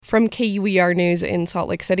From KUER News in Salt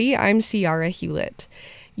Lake City, I'm Ciara Hewlett.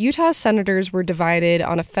 Utah's senators were divided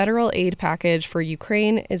on a federal aid package for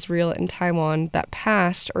Ukraine, Israel, and Taiwan that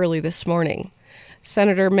passed early this morning.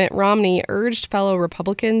 Senator Mitt Romney urged fellow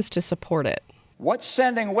Republicans to support it. What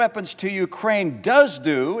sending weapons to Ukraine does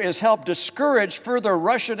do is help discourage further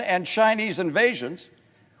Russian and Chinese invasions,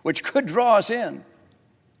 which could draw us in.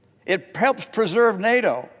 It helps preserve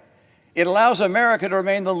NATO. It allows America to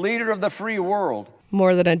remain the leader of the free world.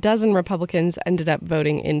 More than a dozen Republicans ended up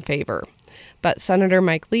voting in favor. But Senator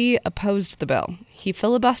Mike Lee opposed the bill. He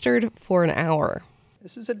filibustered for an hour.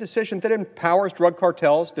 This is a decision that empowers drug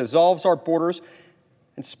cartels, dissolves our borders,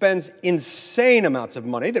 and spends insane amounts of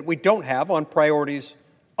money that we don't have on priorities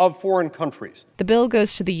of foreign countries. The bill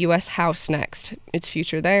goes to the U.S. House next. Its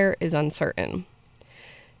future there is uncertain.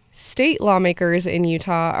 State lawmakers in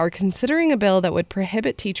Utah are considering a bill that would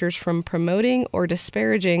prohibit teachers from promoting or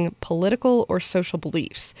disparaging political or social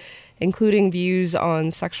beliefs, including views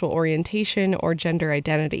on sexual orientation or gender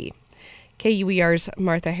identity. KUER's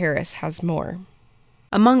Martha Harris has more.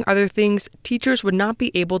 Among other things, teachers would not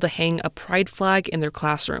be able to hang a pride flag in their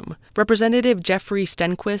classroom. Representative Jeffrey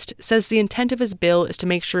Stenquist says the intent of his bill is to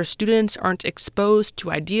make sure students aren't exposed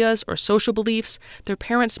to ideas or social beliefs their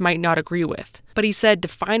parents might not agree with. But he said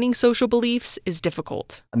defining social beliefs is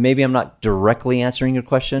difficult. Maybe I'm not directly answering your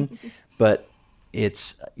question, but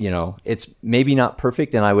it's maybe not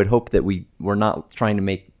perfect, and I would hope that we're not trying to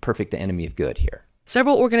make perfect the enemy of good here.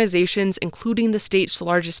 Several organizations, including the state's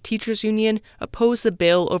largest teachers union, oppose the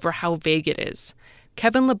bill over how vague it is.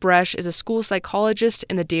 Kevin Labreche is a school psychologist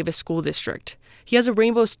in the Davis School District. He has a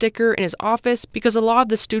rainbow sticker in his office because a lot of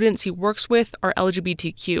the students he works with are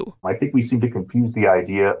LGBTQ. I think we seem to confuse the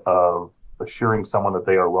idea of assuring someone that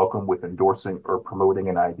they are welcome with endorsing or promoting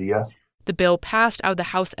an idea. The bill passed out of the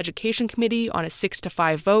House Education Committee on a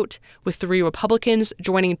 6-5 vote, with 3 Republicans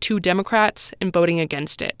joining 2 Democrats in voting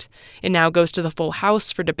against it. It now goes to the full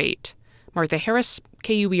House for debate. Martha Harris,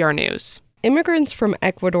 KUER News. Immigrants from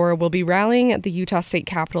Ecuador will be rallying at the Utah State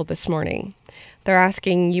Capitol this morning. They're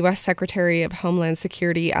asking U.S. Secretary of Homeland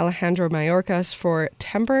Security Alejandro Mayorkas for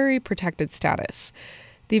temporary protected status.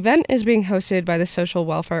 The event is being hosted by the social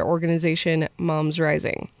welfare organization Moms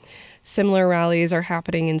Rising. Similar rallies are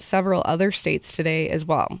happening in several other states today as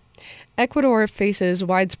well. Ecuador faces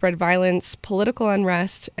widespread violence, political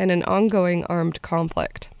unrest, and an ongoing armed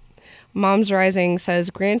conflict. Moms Rising says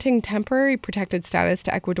granting temporary protected status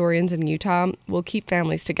to Ecuadorians in Utah will keep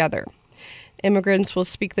families together. Immigrants will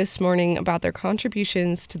speak this morning about their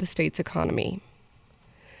contributions to the state's economy.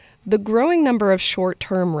 The growing number of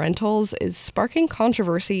short-term rentals is sparking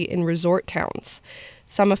controversy in resort towns.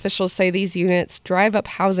 Some officials say these units drive up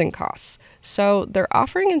housing costs, so they're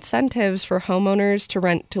offering incentives for homeowners to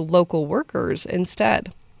rent to local workers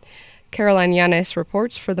instead. Caroline Yanis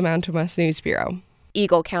reports for the Mountain West News Bureau.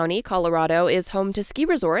 Eagle County, Colorado, is home to ski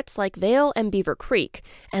resorts like Vail and Beaver Creek,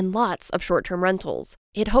 and lots of short-term rentals.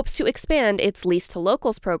 It hopes to expand its Lease to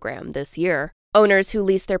Locals program this year. Owners who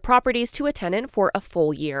lease their properties to a tenant for a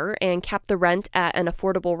full year and cap the rent at an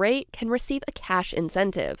affordable rate can receive a cash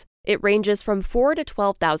incentive. It ranges from $4,000 to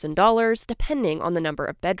 $12,000 depending on the number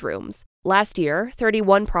of bedrooms. Last year,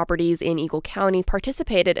 31 properties in Eagle County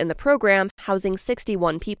participated in the program, housing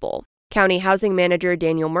 61 people. County Housing Manager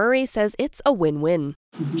Daniel Murray says it's a win-win.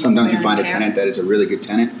 Sometimes you find a tenant that is a really good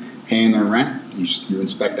tenant, paying their rent. You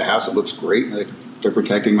inspect the house, it looks great. They're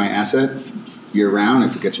protecting my asset year-round.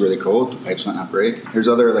 If it gets really cold, the pipes might not break. There's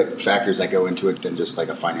other factors that go into it than just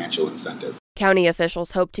a financial incentive. County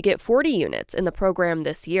officials hope to get 40 units in the program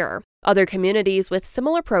this year. Other communities with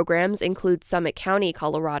similar programs include Summit County,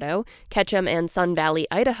 Colorado, Ketchum and Sun Valley,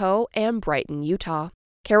 Idaho, and Brighton, Utah.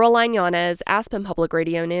 Caroline Yanes, Aspen Public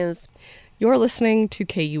Radio News. You're listening to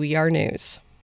KUER News.